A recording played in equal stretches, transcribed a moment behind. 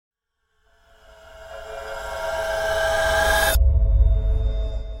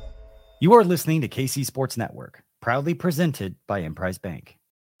You are listening to KC Sports Network, proudly presented by Emprise Bank.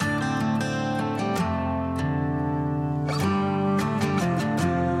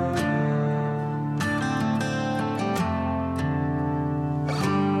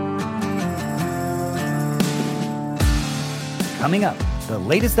 Coming up, the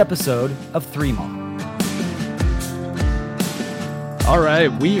latest episode of 3 Mall. All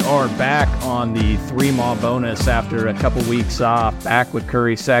right, we are back on the 3 Mall bonus after a couple weeks off. Back with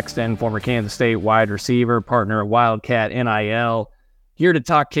Curry Sexton, former Kansas State wide receiver, partner at Wildcat NIL. Here to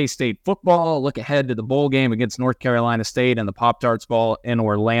talk K-State football, look ahead to the bowl game against North Carolina State and the Pop-Tarts Bowl in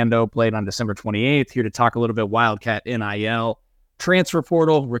Orlando, played on December 28th. Here to talk a little bit Wildcat NIL. Transfer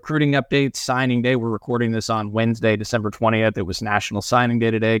portal, recruiting updates, signing day. We're recording this on Wednesday, December 20th. It was National Signing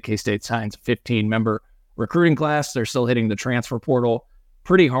Day today. K-State signs a 15-member recruiting class. They're still hitting the transfer portal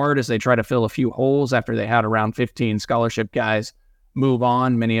pretty hard as they try to fill a few holes after they had around 15 scholarship guys move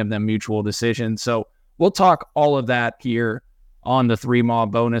on, many of them mutual decisions. So we'll talk all of that here on the 3 Mall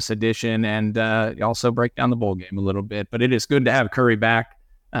bonus edition and also break down the bowl game a little bit. But it is good to have Curry back.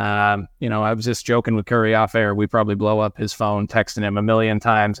 I was just joking with Curry off air. We probably blow up his phone, texting him a million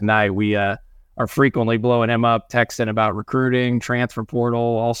times a night. We are frequently blowing him up, texting about recruiting, transfer portal,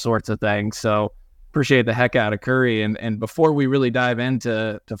 all sorts of things. So appreciate the heck out of Curry. And before we really dive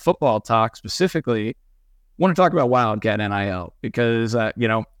into football talk specifically, I want to talk about Wildcat NIL because,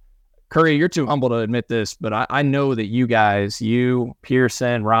 Curry, you're too humble to admit this, but I know that you guys, you,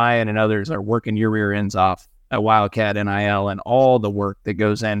 Pearson, Ryan, and others are working your rear ends off at Wildcat NIL and all the work that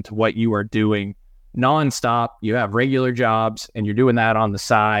goes into what you are doing nonstop. You have regular jobs and you're doing that on the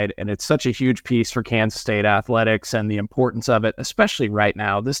side. And it's such a huge piece for Kansas State athletics and the importance of it, especially right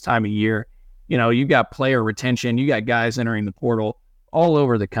now, this time of year. You got player retention, you got guys entering the portal all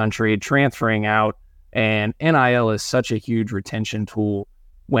over the country, transferring out, and NIL is such a huge retention tool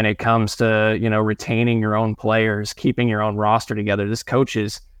when it comes to, retaining your own players, keeping your own roster together. This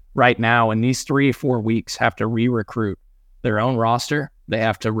coaches right now in these 3 or 4 weeks have to re-recruit their own roster. They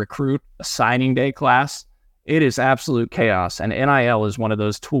have to recruit a signing day class. It is absolute chaos, and NIL is one of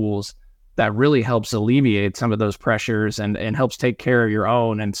those tools that really helps alleviate some of those pressures and helps take care of your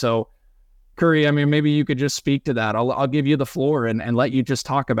own. And so, Curry, maybe you could just speak to that. I'll give you the floor and let you just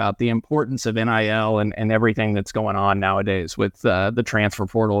talk about the importance of NIL and everything that's going on nowadays with the transfer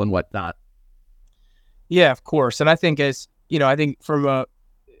portal and whatnot. Yeah, of course. And I think from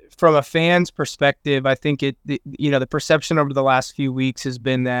a fan's perspective, I think the perception over the last few weeks has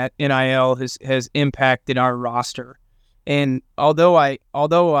been that NIL has impacted our roster. And although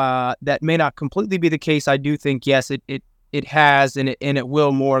that may not completely be the case, I do think, yes, it has, and it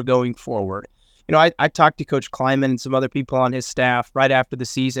will more going forward. I talked to Coach Kleiman and some other people on his staff right after the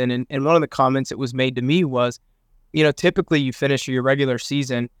season, and one of the comments that was made to me was, typically you finish your regular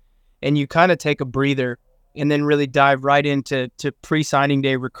season and you kind of take a breather and then really dive right into pre-signing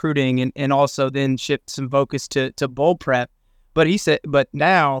day recruiting and also then shift some focus to bowl prep. But he said, but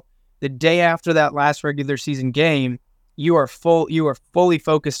now the day after that last regular season game, you are fully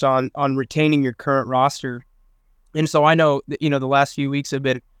focused on retaining your current roster. And so I know that, the last few weeks have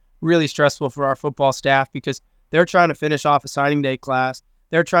been really stressful for our football staff because they're trying to finish off a signing day class.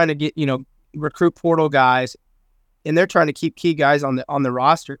 They're trying to get, recruit portal guys, and they're trying to keep key guys on the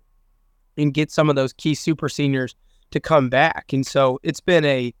roster and get some of those key super seniors to come back. And so it's been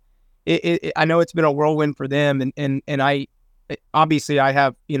I know it's been a whirlwind for them. And I, obviously I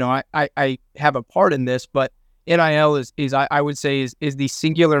have, I have a part in this, but NIL is I would say is the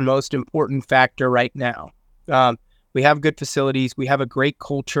singular most important factor right now. We have good facilities. We have a great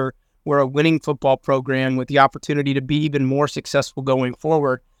culture. We're a winning football program with the opportunity to be even more successful going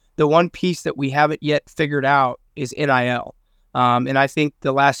forward. The one piece that we haven't yet figured out is NIL. And I think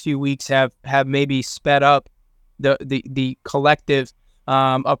the last few weeks have maybe sped up the collective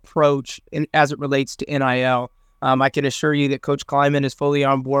approach as it relates to NIL. I can assure you that Coach Kleiman is fully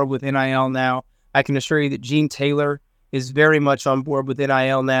on board with NIL now. I can assure you that Gene Taylor is very much on board with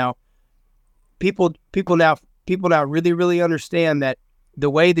NIL now. People now really, really understand that the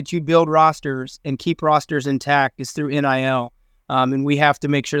way that you build rosters and keep rosters intact is through NIL. And we have to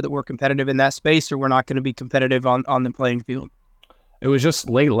make sure that we're competitive in that space or we're not going to be competitive on the playing field. It was just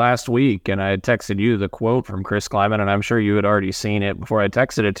late last week, and I had texted you the quote from Chris Kleiman, and I'm sure you had already seen it before I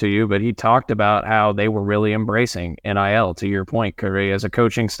texted it to you, but he talked about how they were really embracing NIL, to your point, Curry, as a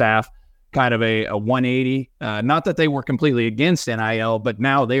coaching staff, kind of a 180. Not that they were completely against NIL, but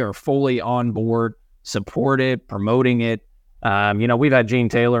now they are fully on board, supported, promoting it. We've had Gene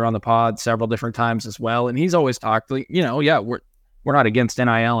Taylor on the pod several different times as well, and he's always talked, we're not against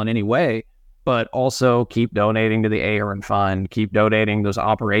NIL in any way. but also keep donating to the Ahern Fund, keep donating those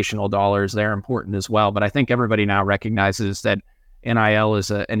operational dollars. They're important as well. But I think everybody now recognizes that NIL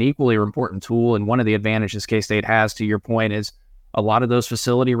is an equally important tool. And one of the advantages K-State has, to your point, is a lot of those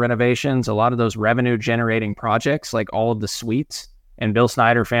facility renovations, a lot of those revenue generating projects, like all of the suites and Bill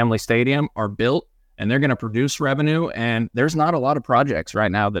Snyder Family Stadium, are built and they're going to produce revenue. And there's not a lot of projects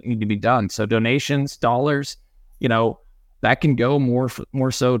right now that need to be done. So donations, dollars, that can go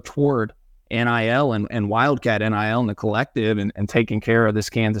more so toward NIL and Wildcat NIL and the collective and taking care of this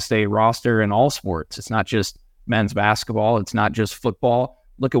Kansas State roster in all sports. It's not just men's basketball. It's not just football.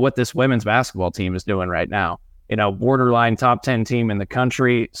 Look at what this women's basketball team is doing right now. Borderline top 10 team in the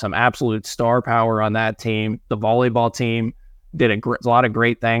country, some absolute star power on that team. The volleyball team did a lot of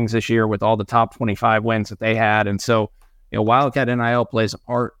great things this year with all the top 25 wins that they had. And so, Wildcat NIL plays a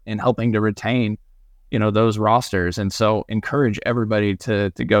part in helping to retain those rosters. And so encourage everybody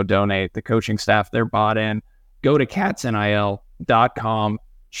to go donate. The coaching staff, they're bought in. Go to catsnil.com,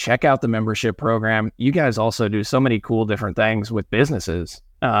 check out the membership program. You guys also do so many cool different things with businesses,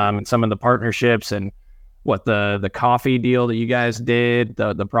 and some of the partnerships, and what the coffee deal that you guys did,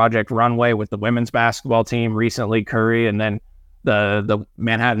 the Project Runway with the women's basketball team recently, Curry, and then the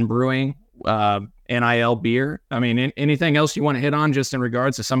Manhattan Brewing NIL beer. I mean, anything else you want to hit on just in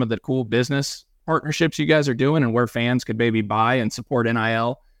regards to some of the cool business partnerships you guys are doing and where fans could maybe buy and support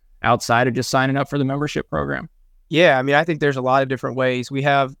NIL outside of just signing up for the membership program? Yeah, I mean, I think there's a lot of different ways. We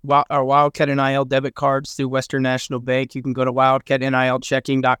have our Wildcat NIL debit cards through Western National Bank. You can go to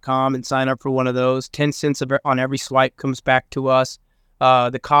wildcatnilchecking.com and sign up for one of those. 10 cents on every swipe comes back to us.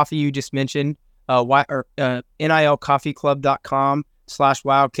 The coffee you just mentioned,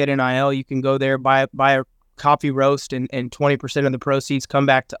 nilcoffeeclub.com/wildcatnil. You can go there, buy a coffee roast, and 20% of the proceeds come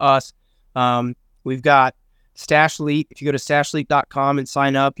back to us. We've got Stash Leap. If you go to stashleap.com and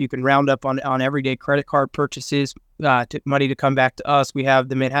sign up, you can round up on everyday credit card purchases, money to come back to us. We have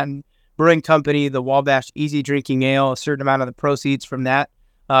the Manhattan Brewing Company, the Wabash Easy Drinking Ale. A certain amount of the proceeds from that,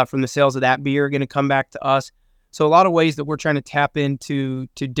 from the sales of that beer, are going to come back to us. So a lot of ways that we're trying to tap into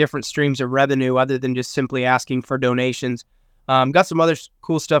different streams of revenue other than just simply asking for donations. Got some other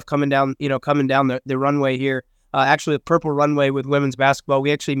cool stuff coming down the runway here. Actually, the Purple Runway with women's basketball,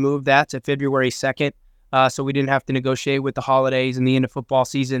 we actually moved that to February 2nd. So we didn't have to negotiate with the holidays and the end of football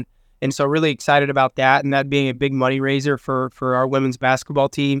season. And so really excited about that, and that being a big money raiser for our women's basketball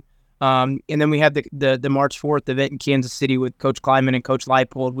team. And then we have the March 4th event in Kansas City with Coach Kleiman and Coach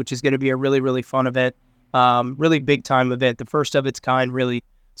Leipold, which is going to be a really, really fun event, really big time event, the first of its kind, really.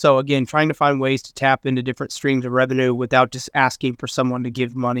 So again, trying to find ways to tap into different streams of revenue without just asking for someone to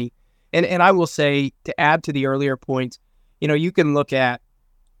give money. And I will say, to add to the earlier points, you can look at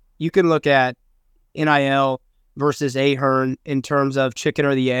NIL versus Ahern in terms of chicken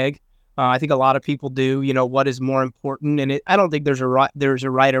or the egg. I think a lot of people do. What is more important? And I don't think there's a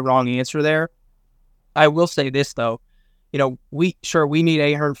right or wrong answer there. I will say this though, we need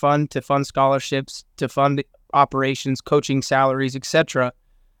Ahern Fund to fund scholarships, to fund operations, coaching salaries, etc.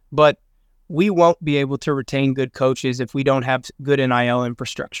 But we won't be able to retain good coaches if we don't have good NIL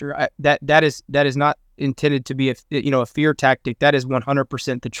infrastructure. That is not intended to be a fear tactic. That is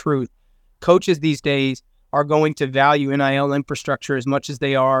 100% the truth. Coaches these days are going to value NIL infrastructure as much as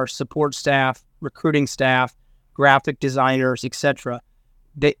they are support staff, recruiting staff, graphic designers, etc.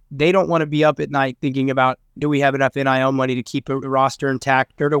 They don't want to be up at night thinking about, do we have enough NIL money to keep a roster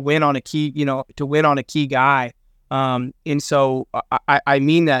intact or to win on a key guy. And so I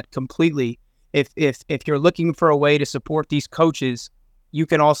mean that completely. If you're looking for a way to support these coaches, you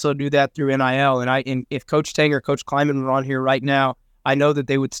can also do that through NIL. And if Coach Tang or Coach Kleiman were on here right now, I know that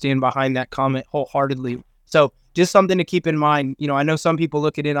they would stand behind that comment wholeheartedly. So just something to keep in mind. I know some people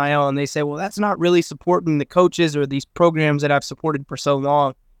look at NIL and they say, well, that's not really supporting the coaches or these programs that I've supported for so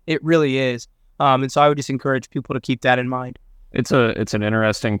long. It really is. And so I would just encourage people to keep that in mind. It's an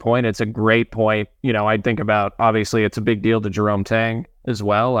interesting point. It's a great point. I think about, obviously, it's a big deal to Jerome Tang as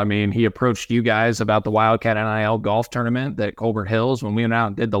well. I mean, he approached you guys about the Wildcat NIL golf tournament at Colbert Hills when we went out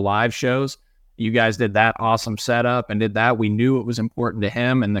and did the live shows. You guys did that awesome setup and did that. We knew it was important to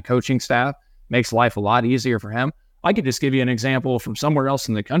him and the coaching staff. Makes life a lot easier for him. I could just give you an example from somewhere else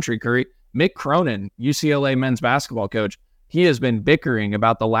in the country, Curry. Mick Cronin, UCLA men's basketball coach, he has been bickering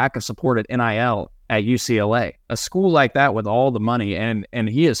about the lack of support at NIL at UCLA, a school like that with all the money, and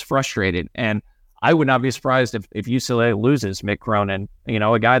he is frustrated. And I would not be surprised if UCLA loses Mick Cronin,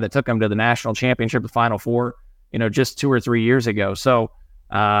 a guy that took him to the national championship, the Final Four, just 2 or 3 years ago. So,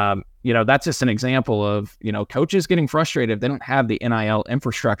 that's just an example of, coaches getting frustrated if they don't have the NIL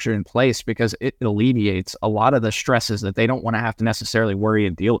infrastructure in place, because it alleviates a lot of the stresses that they don't want to have to necessarily worry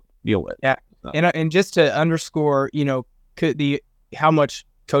and deal with. Yeah. And just to underscore, how much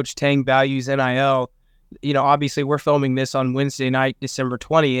Coach Tang values NIL, obviously we're filming this on Wednesday night, December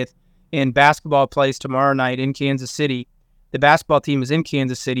 20th, and basketball plays tomorrow night in Kansas City. The basketball team is in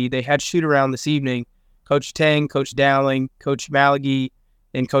Kansas City. They had shoot around this evening. Coach Tang, Coach Dowling, Coach Malagy,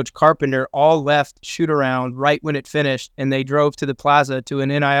 and Coach Carpenter all left shoot around right when it finished, and they drove to the plaza to an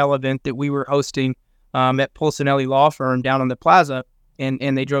NIL event that we were hosting at Pulcinelli Law Firm down on the plaza,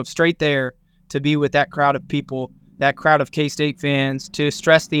 and they drove straight there to be with that crowd of people, that crowd of K-State fans, to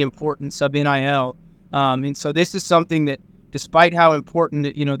stress the importance of NIL. And so this is something that, despite how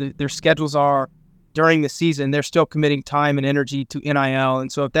important their schedules are during the season, they're still committing time and energy to NIL.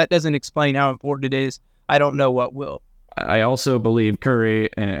 And so if that doesn't explain how important it is, I don't know what will. I also believe Curry,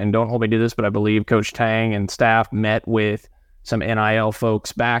 and don't hold me to this, but I believe Coach Tang and staff met with some NIL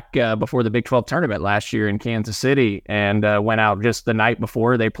folks back before the Big 12 tournament last year in Kansas City, and went out just the night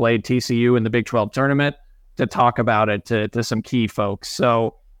before they played TCU in the Big 12 tournament to talk about it to some key folks.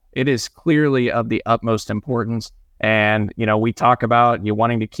 So it is clearly of the utmost importance. And, we talk about you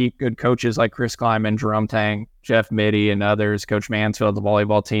wanting to keep good coaches like Chris Kleiman, Jerome Tang, Jeff Mitty, and others, Coach Mansfield, the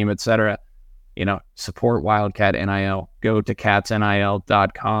volleyball team, etc. Support Wildcat NIL. Go to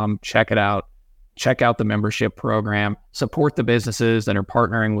catsnil.com. Check it out. Check out the membership program. Support the businesses that are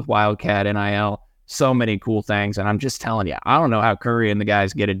partnering with Wildcat NIL. So many cool things. And I'm just telling you, I don't know how Curry and the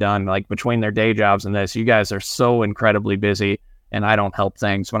guys get it done. Like, between their day jobs and this, you guys are so incredibly busy, and I don't help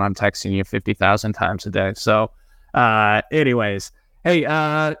things when I'm texting you 50,000 times a day. So anyways,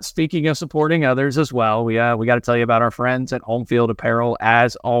 hey, speaking of supporting others as well, we got to tell you about our friends at Home Field Apparel.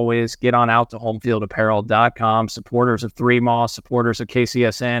 As always, get on out to homefieldapparel.com. Supporters of 3MAW, supporters of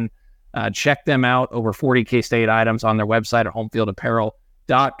KCSN, check them out. Over 40 K-State items on their website at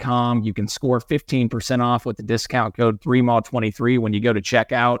homefieldapparel.com. You can score 15% off with the discount code 3MAW23 when you go to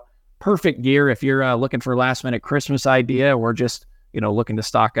checkout. Perfect gear if you're looking for a last-minute Christmas idea, or just looking to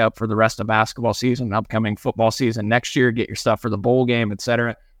stock up for the rest of basketball season, upcoming football season next year, get your stuff for the bowl game,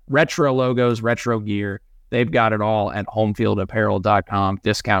 etc. Retro logos, retro gear, they've got it all at homefieldapparel.com.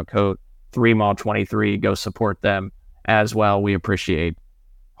 Discount code 3MAW23. Go support them as well. We appreciate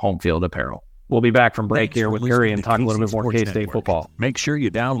Home Field Apparel. We'll be back from break here with Curry and talk a little bit more K-State football. Make sure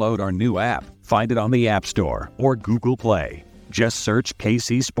you download our new app. Find it on the App Store or Google Play. Just search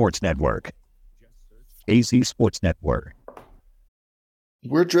KC Sports Network. KC Sports Network.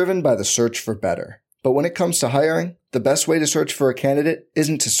 We're driven by the search for better. But when it comes to hiring, the best way to search for a candidate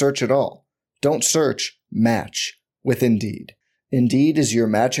isn't to search at all. Don't search, match with Indeed. Indeed is your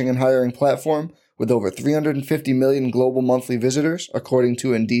matching and hiring platform with over 350 million global monthly visitors, according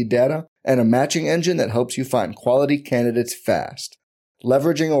to Indeed data, and a matching engine that helps you find quality candidates fast.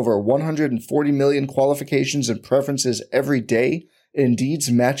 Leveraging over 140 million qualifications and preferences every day,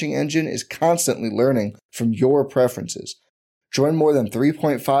 Indeed's matching engine is constantly learning from your preferences. Join more than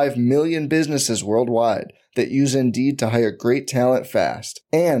 3.5 million businesses worldwide that use Indeed to hire great talent fast.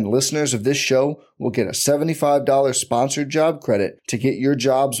 And listeners of this show will get a $75 sponsored job credit to get your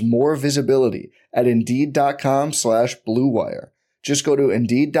jobs more visibility at Indeed.com/Blue Wire. Just go to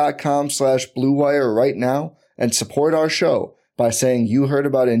Indeed.com/Blue Wire right now and support our show by saying you heard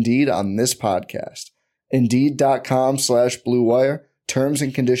about Indeed on this podcast. Indeed.com/Blue Wire. Terms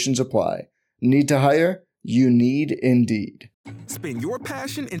and conditions apply. Need to hire? You need Indeed. Spin your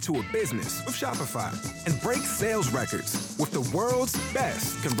passion into a business with Shopify and break sales records with the world's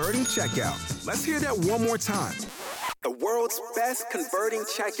best converting checkout. Let's hear that one more time. The world's best converting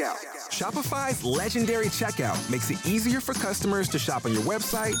checkout. Shopify's legendary checkout makes it easier for customers to shop on your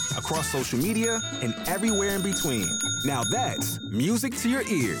website, across social media, and everywhere in between. Now that's music to your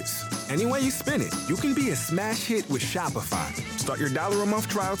ears. Any way you spin it, you can be a smash hit with Shopify. Start your $1 a month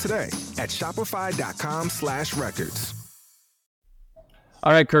trial today at shopify.com/records.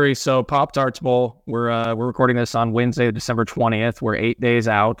 All right, Curry. So Pop-Tarts Bowl, we're recording this on Wednesday, December 20th. We're 8 days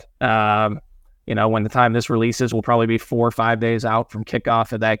out. When the time this releases, we'll probably be 4 or 5 days out from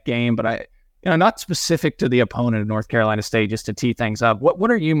kickoff of that game. But not specific to the opponent of North Carolina State, just to tee things up.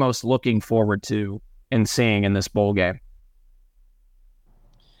 What are you most looking forward to and seeing in this bowl game?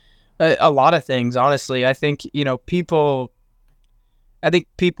 A lot of things, honestly. I think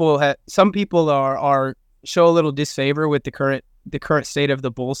some people are show a little disfavor with the current state of the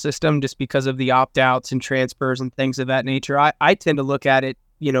bowl system just because of the opt-outs and transfers and things of that nature. I tend to look at it,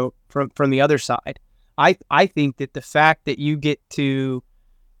 from the other side. I think that the fact that you get to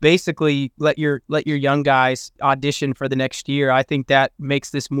basically let your young guys audition for the next year, I think that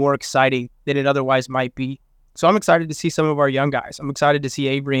makes this more exciting than it otherwise might be. So I'm excited to see some of our young guys. I'm excited to see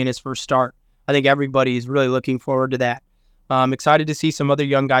Avery in his first start. I think everybody is really looking forward to that. Excited to see some other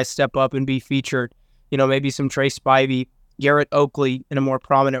young guys step up and be featured. Maybe some Trey Spivey, Garrett Oakley in a more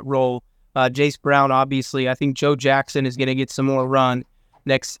prominent role. Jace Brown, obviously. I think Joe Jackson is going to get some more run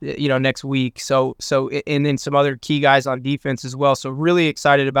next week. So and then some other key guys on defense as well. So really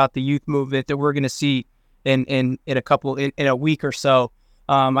excited about the youth movement that we're going to see in a week or so.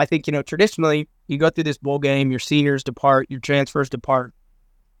 I think, traditionally you go through this bowl game, your seniors depart, your transfers depart,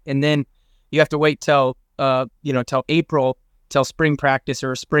 and then you have to wait till April, till spring practice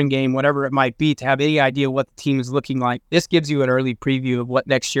or a spring game, whatever it might be, to have any idea what the team is looking like. This gives you an early preview of what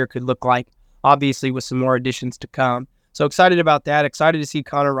next year could look like, obviously with some more additions to come. So excited about that. Excited to see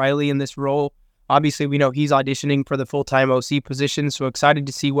Connor Riley in this role. Obviously, we know he's auditioning for the full-time OC position, so excited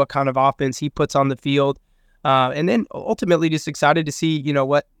to see what kind of offense he puts on the field. And then ultimately just excited to see,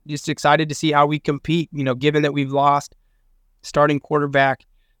 excited to see how we compete, given that we've lost starting quarterback,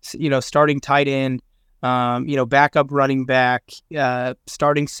 starting tight end, backup running back,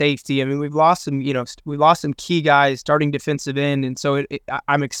 starting safety. I mean, we've lost some key guys, starting defensive end. And so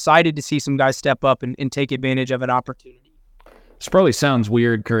I'm excited to see some guys step up and take advantage of an opportunity. This probably sounds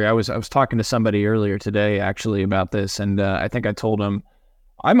weird, Curry. I was talking to somebody earlier today actually about this, and I think I told him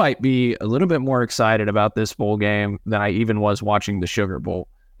I might be a little bit more excited about this bowl game than I even was watching the Sugar Bowl.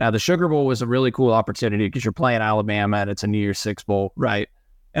 Now, the Sugar Bowl was a really cool opportunity because you're playing Alabama and it's a New Year's Six bowl, right?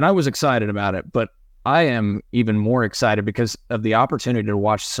 And I was excited about it, but I am even more excited because of the opportunity to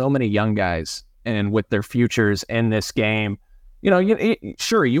watch so many young guys and with their futures in this game. You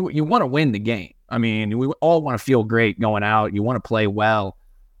want to win the game. I mean, we all want to feel great going out. You want to play well,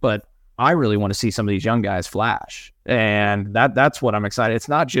 but I really want to see some of these young guys flash. And that's what I'm excited. It's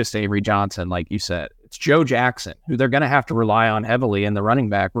not just Avery Johnson, like you said. It's Joe Jackson, who they're going to have to rely on heavily in the running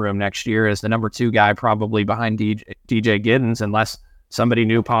back room next year as the number 2 guy, probably behind DJ Giddens, unless somebody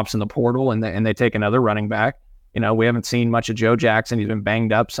new pops in the portal and they take another running back. We haven't seen much of Joe Jackson. He's been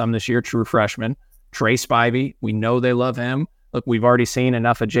banged up some this year, true freshman. Trey Spivey, we know they love him. Look, we've already seen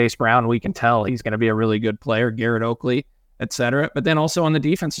enough of Jace Brown. We can tell he's going to be a really good player. Garrett Oakley, etc. But then also on the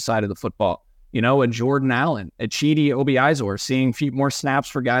defensive side of the football, a Jordan Allen, a Chidi Obiizor, seeing a few more snaps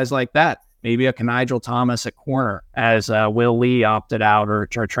for guys like that. Maybe a Kenigel Thomas at corner as Will Lee opted out or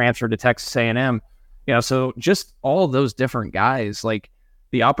transferred to Texas A&M. So just all of those different guys, like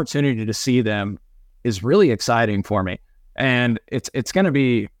the opportunity to see them is really exciting for me. And it's going to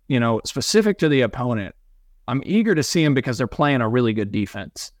be, specific to the opponent. I'm eager to see them because they're playing a really good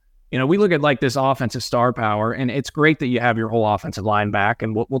defense. We look at like this offensive star power, and it's great that you have your whole offensive line back,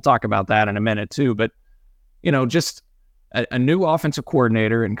 and we'll talk about that in a minute too. But, just a new offensive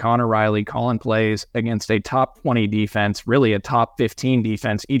coordinator and Connor Riley calling plays against a top 20 defense, really a top 15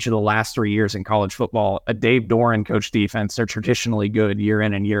 defense each of the last 3 years in college football, a Dave Doran coach defense. They're traditionally good year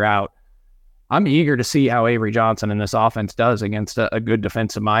in and year out. I'm eager to see how Avery Johnson and this offense does against a good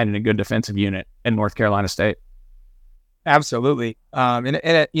defensive mind and a good defensive unit in North Carolina State. Absolutely. And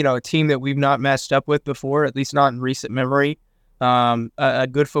a team that we've not matched up with before, at least not in recent memory. A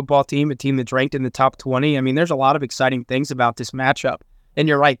good football team, a team that's ranked in the top 20. I mean, there's a lot of exciting things about this matchup. And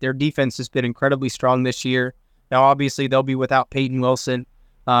you're right, their defense has been incredibly strong this year. Now, obviously, they'll be without Peyton Wilson.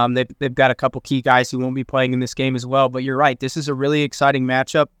 They've got a couple key guys who won't be playing in this game as well. But you're right, this is a really exciting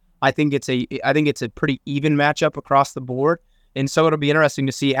matchup. I think it's a pretty even matchup across the board. And so it'll be interesting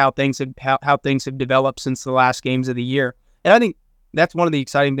to see how things have developed since the last games of the year. And I think that's one of the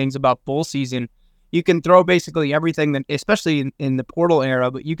exciting things about bowl season. You can throw basically everything that, especially in the portal era,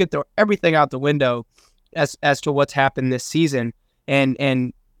 but you can throw everything out the window as to what's happened this season.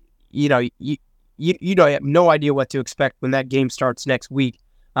 And you don't have no idea what to expect when that game starts next week.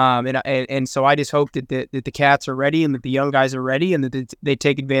 And so I just hope that the Cats are ready and that the young guys are ready and that they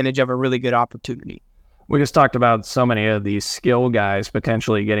take advantage of a really good opportunity. We just talked about so many of these skill guys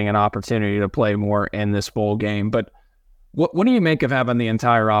potentially getting an opportunity to play more in this bowl game. But what do you make of having the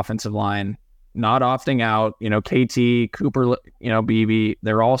entire offensive line not opting out? KT, Cooper, BB,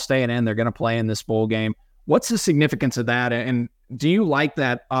 they're all staying in. They're going to play in this bowl game. What's the significance of that? And do you like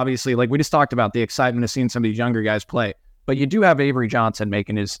that? Obviously, like we just talked about, the excitement of seeing some of these younger guys play. But you do have Avery Johnson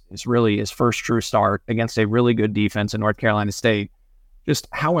making his first true start against a really good defense in North Carolina State. Just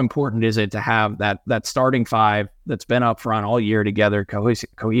how important is it to have that starting 5 that's been up front all year together,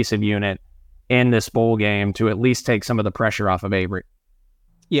 cohesive unit in this bowl game to at least take some of the pressure off of Avery?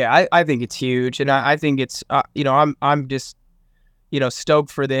 Yeah, I think it's huge, and I think it's I'm just stoked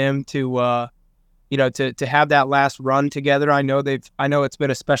for them to have that last run together. I know it's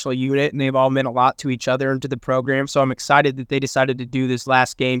been a special unit, and they've all meant a lot to each other and to the program. So I'm excited that they decided to do this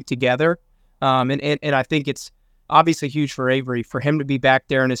last game together. And I think it's obviously huge for Avery. For him to be back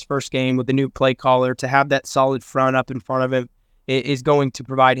there in his first game with the new play caller, to have that solid front up in front of him is going to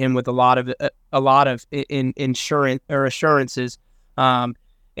provide him with a lot of assurances.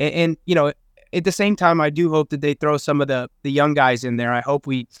 And at the same time, I do hope that they throw some of the young guys in there. I hope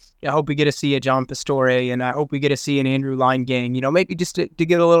we get to see a John Pastore, and I hope we get to see an Andrew Line-Gang. Maybe just to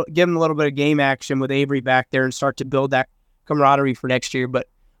give him a little bit of game action with Avery back there and start to build that camaraderie for next year. But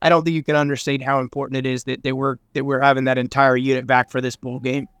I don't think you can understate how important it is that we're having that entire unit back for this bowl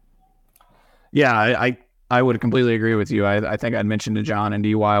game. Yeah, I would completely agree with you. I think I'd mentioned to John and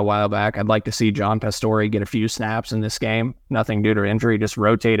DY a while back, I'd like to see John Pastore get a few snaps in this game. Nothing due to injury, just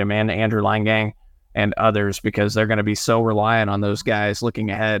rotate him in, Andrew Line-Gang and others, because they're going to be so reliant on those guys looking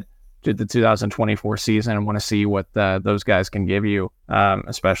ahead to the 2024 season and want to see what those guys can give you,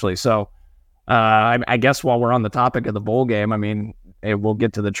 especially. So I guess while we're on the topic of the bowl game, I mean, we'll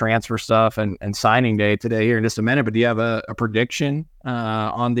get to the transfer stuff and signing day today here in just a minute, but do you have a prediction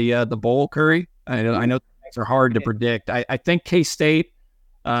on the bowl, Curry? I know things are hard to predict. I think K-State,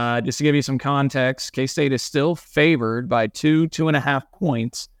 just to give you some context, K-State is still favored by 2.5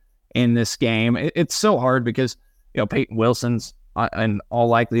 points in this game. It's so hard because, Peyton Wilson's in all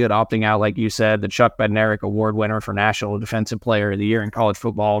likelihood opting out, like you said, the Chuck Bednarik Award winner for National Defensive Player of the Year in college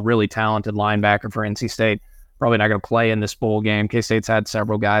football, really talented linebacker for NC State. Probably not going to play in this bowl game. K-State's had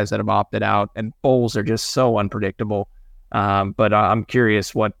several guys that have opted out, and bowls are just so unpredictable. But I'm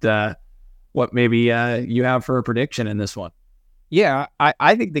curious what maybe you have for a prediction in this one. Yeah,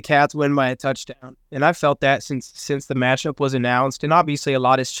 I think the Cats win by a touchdown, and I've felt that since the matchup was announced. And obviously, a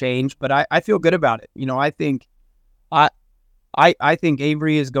lot has changed, but I feel good about it. I think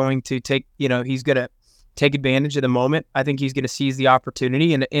Avery is going to take. He's going to take advantage of the moment. I think he's going to seize the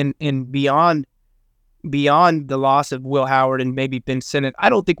opportunity, and beyond the loss of Will Howard and maybe Ben Sinnott, I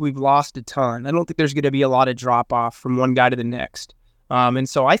don't think we've lost a ton. I don't think there's going to be a lot of drop off from one guy to the next. And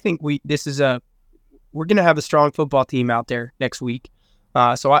so I think we're going to have a strong football team out there next week.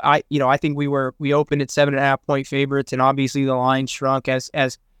 So I think we opened at 7.5 point favorites, and obviously the line shrunk as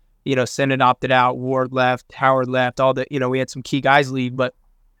Sinnott opted out, Ward left, Howard left, we had some key guys leave, but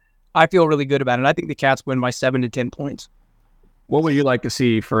I feel really good about it. I think the Cats win by 7 to 10 points. What would you like to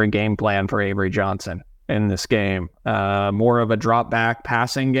see for a game plan for Avery Johnson in this game? More of a drop back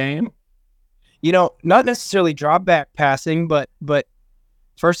passing game? Not necessarily drop back passing, but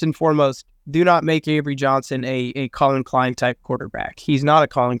first and foremost, do not make Avery Johnson a Colin Klein type quarterback. He's not a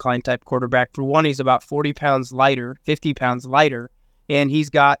Colin Klein type quarterback. For one, he's about 40 pounds lighter, 50 pounds lighter, and he's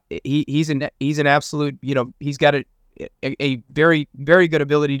an absolute, he's got a very, very good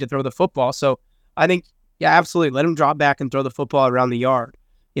ability to throw the football. So I think, yeah, absolutely, let him drop back and throw the football around the yard.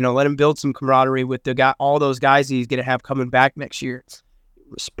 Let him build some camaraderie with all those guys he's going to have coming back next year.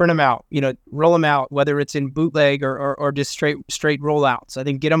 Sprint them out, roll them out, whether it's in bootleg or just straight rollouts. I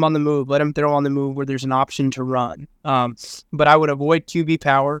think get him on the move, let him throw on the move where there's an option to run. But I would avoid QB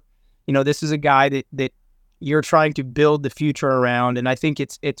power. This is a guy that you're trying to build the future around, and I think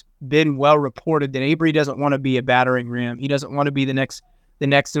it's been well reported that Avery doesn't want to be a battering ram. He doesn't want to be the next in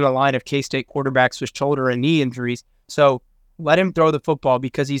the line of K-State quarterbacks with shoulder and knee injuries. So let him throw the football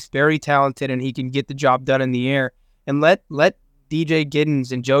because he's very talented and he can get the job done in the air. And let DJ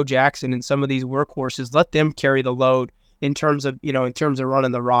Giddens and Joe Jackson and some of these workhorses, let them carry the load in terms of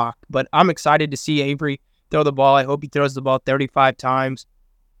running the rock. But I'm excited to see Avery throw the ball. I hope he throws the ball 35 times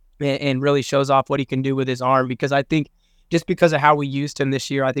and really shows off what he can do with his arm, because I think just because of how we used him this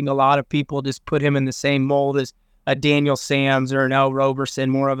year, I think a lot of people just put him in the same mold as a Daniel Sams or an L. Roberson,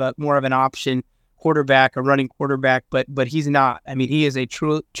 more of an option quarterback, a running quarterback, but he's not. I mean, he is a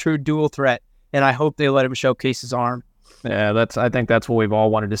true dual threat, and I hope they let him showcase his arm. Yeah, I think that's what we've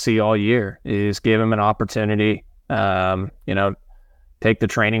all wanted to see all year, is give him an opportunity, take the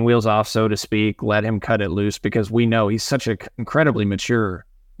training wheels off, so to speak, let him cut it loose, because we know he's such an incredibly mature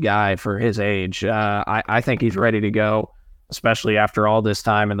guy for his age. I think he's ready to go, especially after all this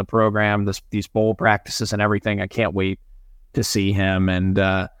time in the program, these bowl practices and everything. I can't wait to see him. And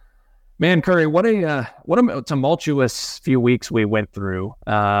man, Curry, what a tumultuous few weeks we went through.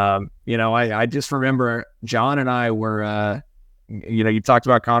 I just remember John and I were, you talked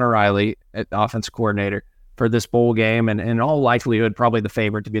about Connor Riley, offensive coordinator for this bowl game, and in all likelihood, probably the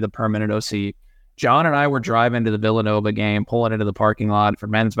favorite to be the permanent OC. John and I were driving to the Villanova game, pulling into the parking lot for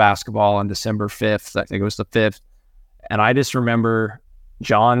men's basketball on December 5th. I think it was the 5th. And I just remember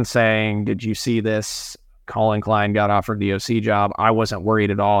John saying, "Did you see this? Colin Klein got offered the OC job." I wasn't worried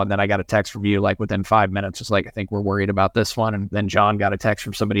at all. And then I got a text from you like within 5 minutes. It's like, "I think we're worried about this one." And then John got a text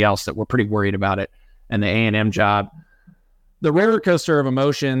from somebody else that we're pretty worried about it. And the A&M job, the roller coaster of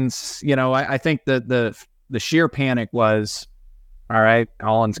emotions, I think that the the sheer panic was, all right,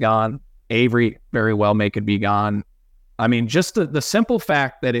 Colin's gone. Avery very well could be gone. I mean, just the simple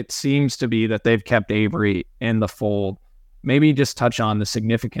fact that it seems to be that they've kept Avery in the fold. Maybe just touch on the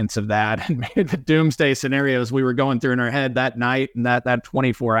significance of that and maybe the doomsday scenarios we were going through in our head that night and that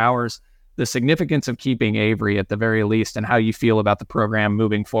 24 hours, the significance of keeping Avery at the very least, and how you feel about the program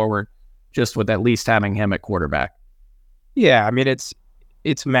moving forward, just with at least having him at quarterback. Yeah, I mean, it's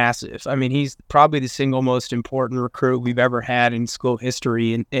massive. I mean, he's probably the single most important recruit we've ever had in school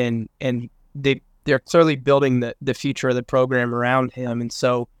history, and they're clearly building the future of the program around him. And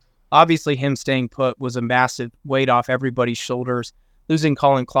so obviously him staying put was a massive weight off everybody's shoulders. Losing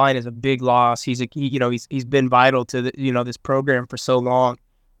Colin Klein is a big loss. He's been vital to this program for so long.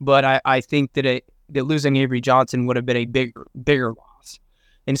 But I think that losing Avery Johnson would have been a bigger loss.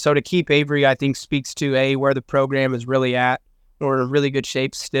 And so to keep Avery, I think, speaks to where the program is really at, or in really good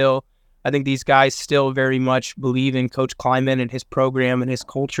shape still. I think these guys still very much believe in Coach Kleiman and his program and his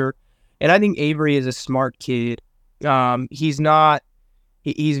culture. And I think Avery is a smart kid. He's a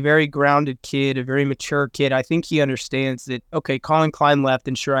very grounded kid, a very mature kid. I think he understands that, okay, Colin Klein left,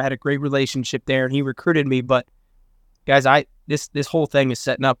 and sure, I had a great relationship there, and he recruited me, but guys, this whole thing is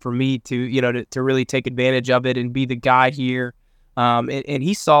setting up for me to really take advantage of it and be the guy here. And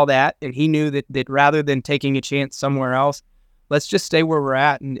he saw that, and he knew that rather than taking a chance somewhere else, let's just stay where we're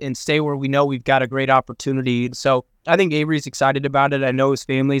at and stay where we know we've got a great opportunity. And so I think Avery's excited about it. I know his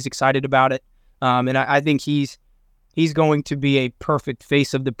family's excited about it. And I think he's going to be a perfect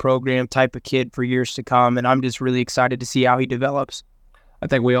face of the program type of kid for years to come. And I'm just really excited to see how he develops. I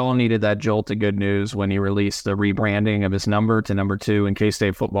think we all needed that jolt of good news when he released the rebranding of his number to number 2 in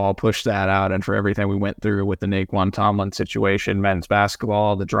K-State football, pushed that out. And for everything we went through with the Naquan Tomlin situation, men's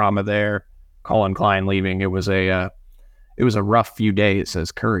basketball, the drama there, Colin Klein leaving, it was a rough few days,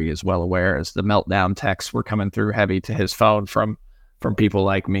 as Curry is well aware, as the meltdown texts were coming through heavy to his phone from people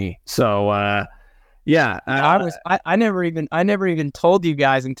like me. So, I never even told you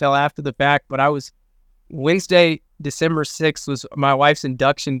guys until after the fact, but I was Wednesday, December 6th was my wife's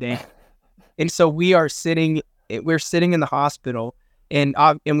induction day. And so we're sitting in the hospital, and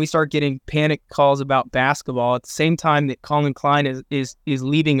we start getting panic calls about basketball at the same time that Colin Klein is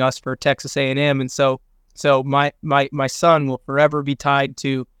leaving us for Texas A&M. And so my son will forever be tied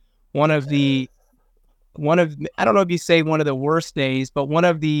to one of I don't know if you say one of the worst days, but one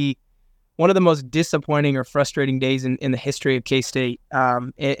of the most disappointing or frustrating days in the history of K-State.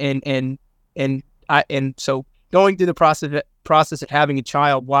 And so going through the process of having a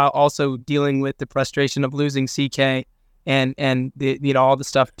child while also dealing with the frustration of losing CK and the all the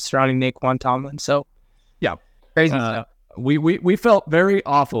stuff surrounding Naquan Tomlin. So yeah, crazy stuff. We felt very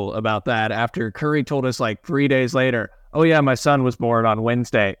awful about that after Curry told us like 3 days later, oh yeah, my son was born on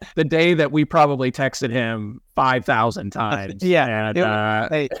Wednesday, the day that we probably texted him 5,000 times. Yeah. And,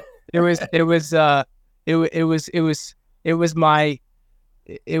 it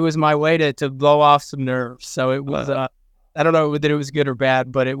was my way to blow off some nerves. So it was I don't know that it was good or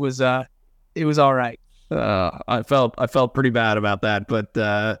bad, but it was all right. I felt pretty bad about that,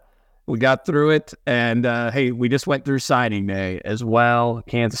 but we got through it. And hey, we just went through signing day as well.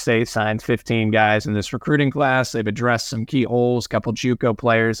 Kansas State signed 15 guys in this recruiting class. They've addressed some key holes, a couple JUCO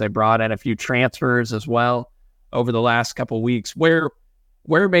players. They brought in a few transfers as well over the last couple weeks. Where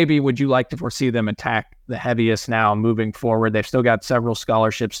maybe would you like to foresee them attack the heaviest now moving forward? They've still got several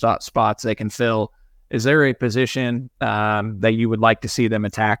scholarship spots they can fill. Is there a position that you would like to see them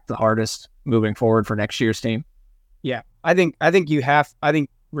attack the hardest moving forward for next year's team? Yeah, I think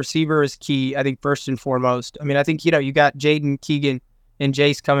receiver is key. I think first and foremost. I mean, I think, you got Jaden, Keegan, and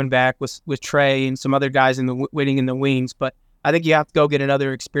Jace coming back with Trey and some other guys waiting in the wings. But I think you have to go get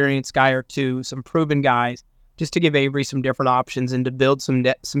another experienced guy or two, some proven guys, just to give Avery some different options and to build some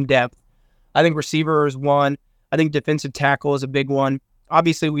depth. I think receiver is one. I think defensive tackle is a big one.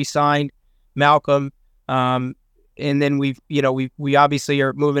 Obviously, we signed Malcolm, and then we obviously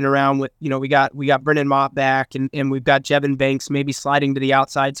are moving around with, we got Brennan Mott back, and we've got Jevin Banks maybe sliding to the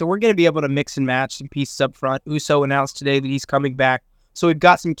outside. So we're going to be able to mix and match some pieces up front. Uso announced today that he's coming back. So we've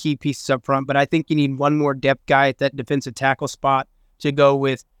got some key pieces up front, but I think you need one more depth guy at that defensive tackle spot to go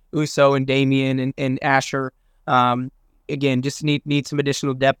with Uso and Damian and Asher. Again, just need some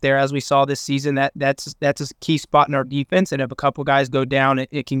additional depth there. As we saw this season, that's a key spot in our defense. And if a couple guys go down,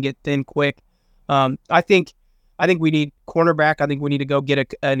 it can get thin quick. I think we need cornerback. I think we need to go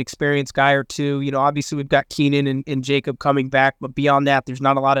get an experienced guy or two. Obviously we've got Keenan and Jacob coming back, but beyond that, there's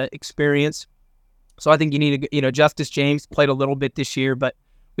not a lot of experience. So I think you need to, Justice James played a little bit this year, but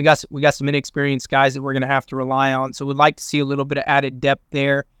we got some inexperienced guys that we're going to have to rely on. So we'd like to see a little bit of added depth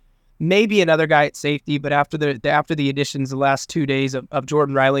there. maybe another guy at safety, but after the additions the last 2 days of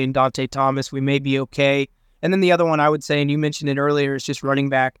Jordan Riley and Dante Thomas, we may be okay. And then the other one I would say, and you mentioned it earlier, is just running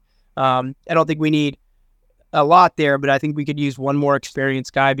back. I don't think we need a lot there, but I think we could use one more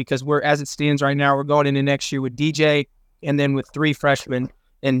experienced guy because as it stands right now, we're going into next year with DJ and then with 3 freshmen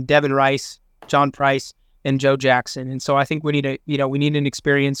and Devin Rice, John Price, and Joe Jackson. And so I think we need an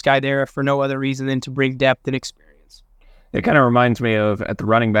experienced guy there for no other reason than to bring depth and experience. It kind of reminds me of at the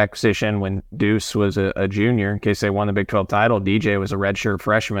running back position when Deuce was a junior, in case they won the Big 12 title. DJ was a redshirt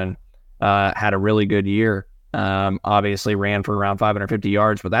freshman, had a really good year. Obviously ran for around 550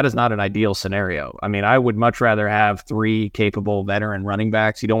 yards, but that is not an ideal scenario. I mean, I would much rather have 3 capable veteran running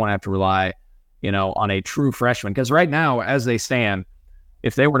backs. You don't want to have to rely, on a true freshman. Because right now, as they stand,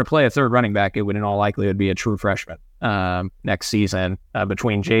 if they were to play a third running back, it would in all likelihood be a true freshman next season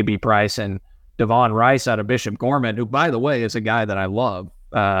between J.B. Price and Devon Rice out of Bishop Gorman, who, by the way, is a guy that I love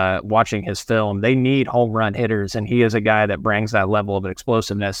watching his film. They need home run hitters, and he is a guy that brings that level of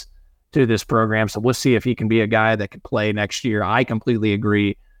explosiveness to this program. So we'll see if he can be a guy that could play next year. I completely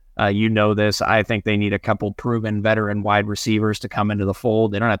agree. This. I think they need a couple proven veteran wide receivers to come into the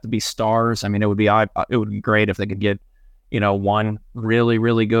fold. They don't have to be stars. I mean, it would be great if they could get, one really,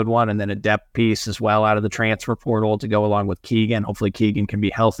 really good one and then a depth piece as well out of the transfer portal to go along with Keegan. Hopefully Keegan can be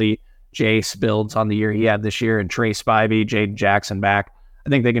healthy. Jace builds on the year he had this year, and Trey Spivey, Jaden Jackson back. I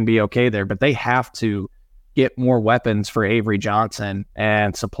think they can be okay there, but they have to get more weapons for Avery Johnson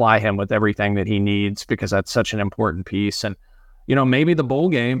and supply him with everything that he needs because that's such an important piece. And, maybe the bowl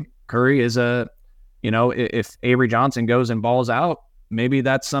game, Curry is if Avery Johnson goes and balls out, maybe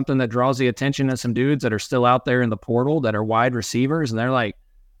that's something that draws the attention of some dudes that are still out there in the portal that are wide receivers. And they're like,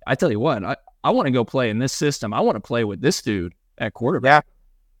 I tell you what, I want to go play in this system. I want to play with this dude at quarterback.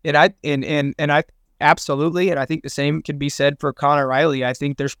 Yeah. And I absolutely. And I think the same can be said for Connor Riley. I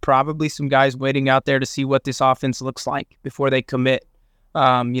think there's probably some guys waiting out there to see what this offense looks like before they commit.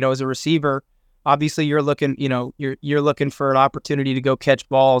 As a receiver, obviously you're looking, you're looking for an opportunity to go catch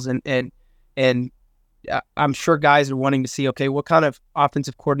balls and I'm sure guys are wanting to see, okay, what kind of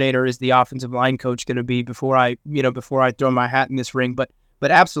offensive coordinator is the offensive line coach going to be before I throw my hat in this ring. But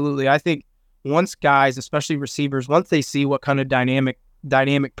absolutely, I think once guys, especially receivers, once they see what kind of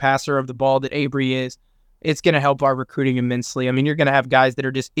dynamic passer of the ball that Avery is, it's going to help our recruiting immensely. I mean, you're going to have guys that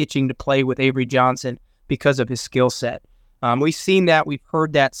are just itching to play with Avery Johnson because of his skill set. We've seen that, we've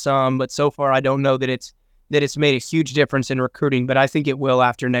heard that some, but so far I don't know that it's made a huge difference in recruiting. But I think it will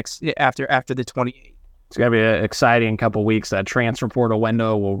after the 28th. It's going to be an exciting couple weeks. That transfer portal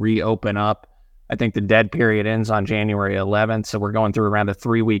window will reopen up. I think the dead period ends on January 11th, so we're going through around a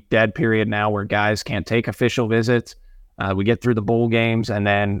 3-week dead period now where guys can't take official visits. We get through the bowl games, and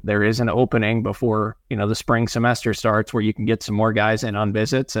then there is an opening before the spring semester starts where you can get some more guys in on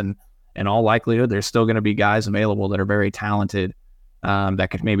visits. And in all likelihood, there's still going to be guys available that are very talented that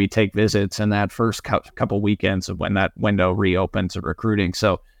could maybe take visits in that first couple weekends of when that window reopens of recruiting.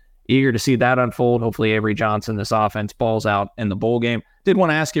 So eager to see that unfold. Hopefully Avery Johnson, this offense, balls out in the bowl game. Did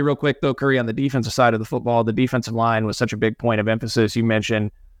want to ask you real quick, though, Curry, on the defensive side of the football, the defensive line was such a big point of emphasis. You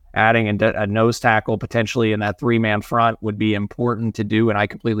mentioned adding a nose tackle potentially in that 3-man front would be important to do, and I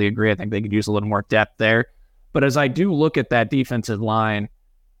completely agree. I think they could use a little more depth there. But as I do look at that defensive line,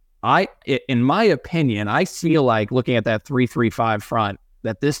 in my opinion, I feel like looking at that 3-3-5 front,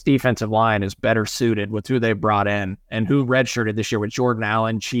 that this defensive line is better suited with who they brought in and who redshirted this year with Jordan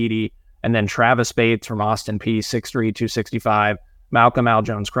Allen, Cheedy, and then Travis Bates from Austin Peay, 6'3", 265, Malcolm Al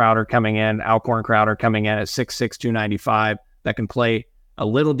Jones Crowder coming in, Alcorn Crowder coming in at 6'6", 295, that can play a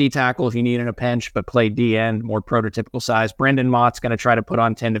little D tackle if you need in a pinch, but play D end, more prototypical size. Brendan Mott's going to try to put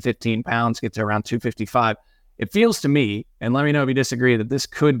on 10 to 15 pounds, get to around 255. It feels to me, and let me know if you disagree, that this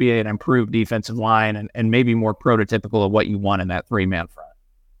could be an improved defensive line and maybe more prototypical of what you want in that 3-man front.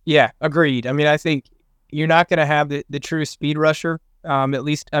 Yeah, agreed. I mean, I think you're not going to have the true speed rusher. At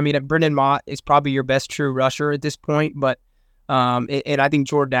least, I mean, Brendan Mott is probably your best true rusher at this point, but and I think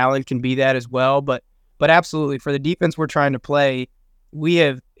Jordan Allen can be that as well. But absolutely, for the defense we're trying to play, we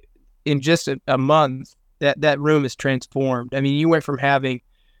have in just a month that room is transformed. I mean, you went from having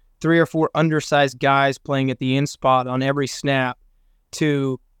 3 or 4 undersized guys playing at the end spot on every snap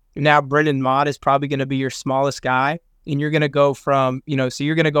to now Brendan Mott is probably going to be your smallest guy. And you're going to go from, so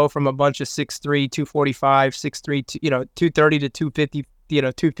you're going to go from a bunch of 6'3", 245, 6'3", 230 to 250,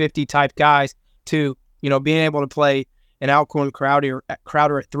 250 type guys to, being able to play an Alcorn Crowder at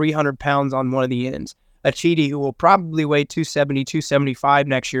 300 pounds on one of the ends. A Cheedy who will probably weigh 270, 275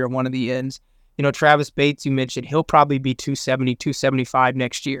 next year on one of the ends. Travis Bates, you mentioned, he'll probably be 270, 275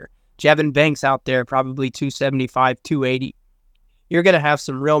 next year. Jevin Banks out there, probably 275, 280. you're going to have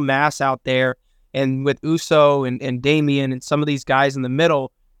some real mass out there. And with Uso and Damian and some of these guys in the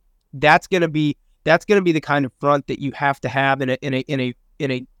middle, that's going to be the kind of front that you have to have in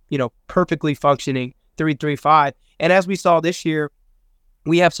a perfectly functioning 3-3-5. And as we saw this year,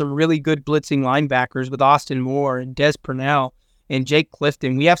 we have some really good blitzing linebackers with Austin Moore and Des Purnell and Jake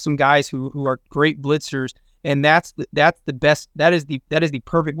Clifton. We have some guys who are great blitzers, and that's the best. That is the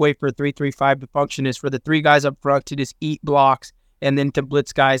perfect way for a 3-3-5 to function, is for the three guys up front to just eat blocks and then to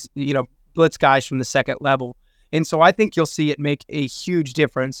blitz guys from the second level. And so I think you'll see it make a huge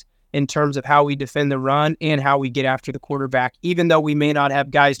difference in terms of how we defend the run and how we get after the quarterback, even though we may not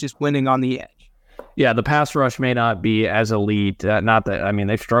have guys just winning on the edge. Yeah, the pass rush may not be as elite.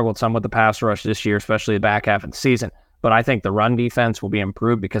 They've struggled some with the pass rush this year, especially the back half of the season. But I think the run defense will be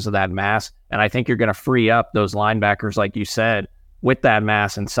improved because of that mass. And I think you're going to free up those linebackers, like you said, with that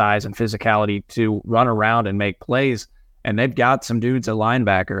mass and size and physicality to run around and make plays. And they've got some dudes at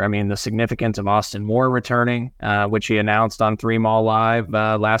linebacker. I mean, the significance of Austin Moore returning, which he announced on 3 Mall Live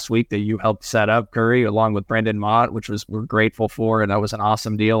last week that you helped set up, Curry, along with Brendan Mott, which we're grateful for. And that was an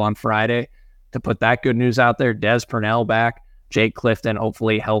awesome deal on Friday to put that good news out there. Des Purnell back, Jake Clifton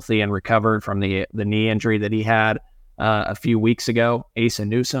hopefully healthy and recovered from the knee injury that he had a few weeks ago. Asa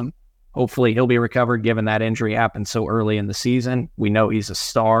Newsome, hopefully he'll be recovered given that injury happened so early in the season. We know he's a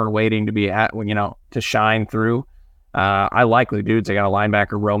star waiting to be to shine through. I like the dudes. They got a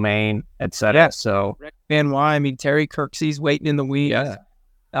linebacker, Romaine, etc. Yeah. So Van Wy, Terry Kirksey's waiting in the wings. Yeah.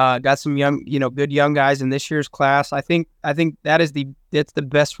 Got some young, good young guys in this year's class. I think that's the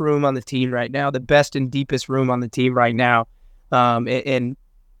best room on the team right now, the best and deepest room on the team right now. And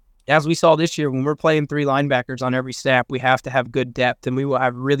as we saw this year, when we're playing 3 linebackers on every snap, we have to have good depth, and we will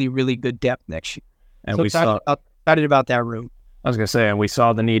have really, really good depth next year. And so we excited about that room. I was going to say, and we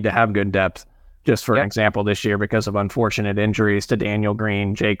saw the need to have good depth. Just for an example, this year, because of unfortunate injuries to Daniel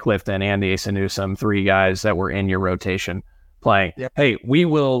Green, Jake Clifton, and Asa Newsome, 3 guys that were in your rotation playing. Yep. Hey, we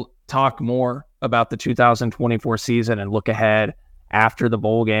will talk more about the 2024 season and look ahead after the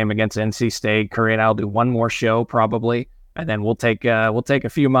bowl game against NC State. Curry and I'll do one more show probably, and then we'll take a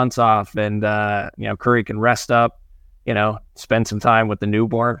few months off, and Curry can rest up, spend some time with the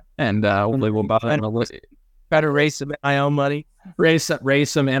newborn, and hopefully we'll try to raise some NIL money. Raise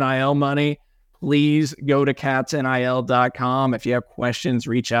some NIL money. Please go to catsnil.com. If you have questions,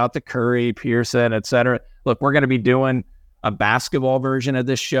 reach out to Curry, Pearson, etc. Look, we're going to be doing a basketball version of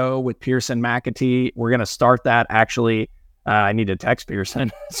this show with Pearson McAtee. We're going to start that actually. I need to text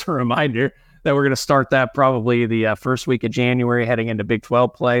Pearson as a reminder that we're going to start that probably the first week of January heading into Big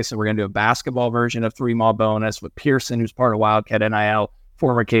 12 play. So we're going to do a basketball version of 3 Mall Bonus with Pearson, who's part of Wildcat NIL,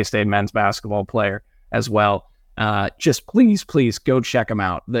 former K-State men's basketball player as well. Just please go check them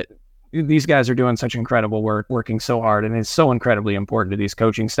out. These guys are doing such incredible work, working so hard, and it's so incredibly important to these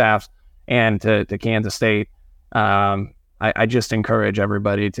coaching staffs and to Kansas State. I just encourage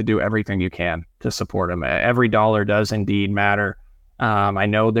everybody to do everything you can to support them. Every dollar does indeed matter. I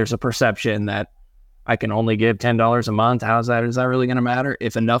know there's a perception that I can only give $10 a month. Is that really going to matter?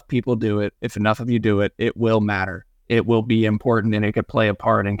 If enough people do it, if enough of you do it, it will matter. It will be important, and it could play a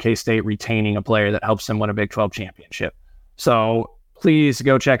part in K-State retaining a player that helps them win a Big 12 championship. So please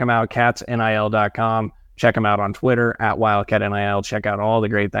go check them out, catsnil.com. Check them out on Twitter, @WildcatNIL. Check out all the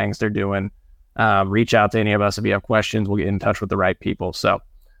great things they're doing. Reach out to any of us if you have questions. We'll get in touch with the right people. So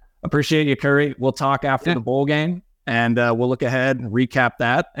appreciate you, Curry. We'll talk after the bowl game, and we'll look ahead and recap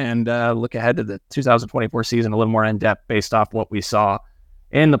that, and look ahead to the 2024 season a little more in-depth based off what we saw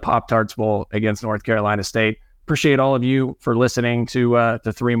in the Pop-Tarts Bowl against North Carolina State. Appreciate all of you for listening to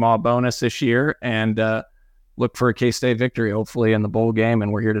 3 Mall Bonus this year, and look for a K-State victory, hopefully, in the bowl game.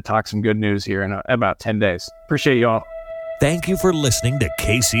 And we're here to talk some good news here in about 10 days. Appreciate you all. Thank you for listening to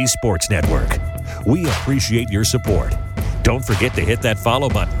KC Sports Network. We appreciate your support. Don't forget to hit that follow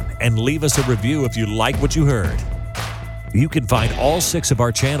button and leave us a review if you like what you heard. You can find all 6 of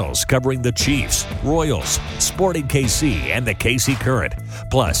our channels covering the Chiefs, Royals, Sporting KC, and the KC Current,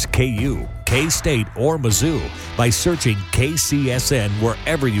 plus KU, K-State, or Mizzou by searching KCSN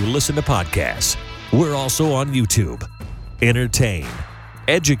wherever you listen to podcasts. We're also on YouTube. Entertain,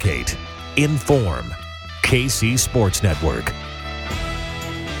 educate, inform. KC Sports Network.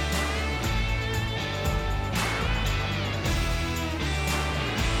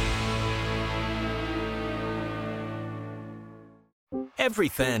 Every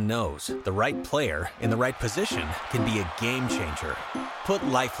fan knows the right player in the right position can be a game changer. Put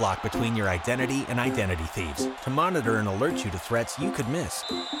LifeLock between your identity and identity thieves to monitor and alert you to threats you could miss.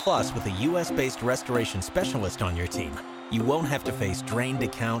 Plus, with a U.S.-based restoration specialist on your team, you won't have to face drained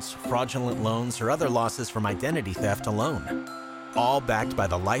accounts, fraudulent loans, or other losses from identity theft alone. All backed by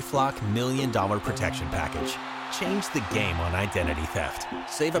the LifeLock $1 Million Protection Package. Change the game on identity theft.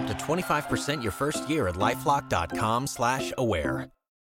 Save up to 25% your first year at LifeLock.com/aware.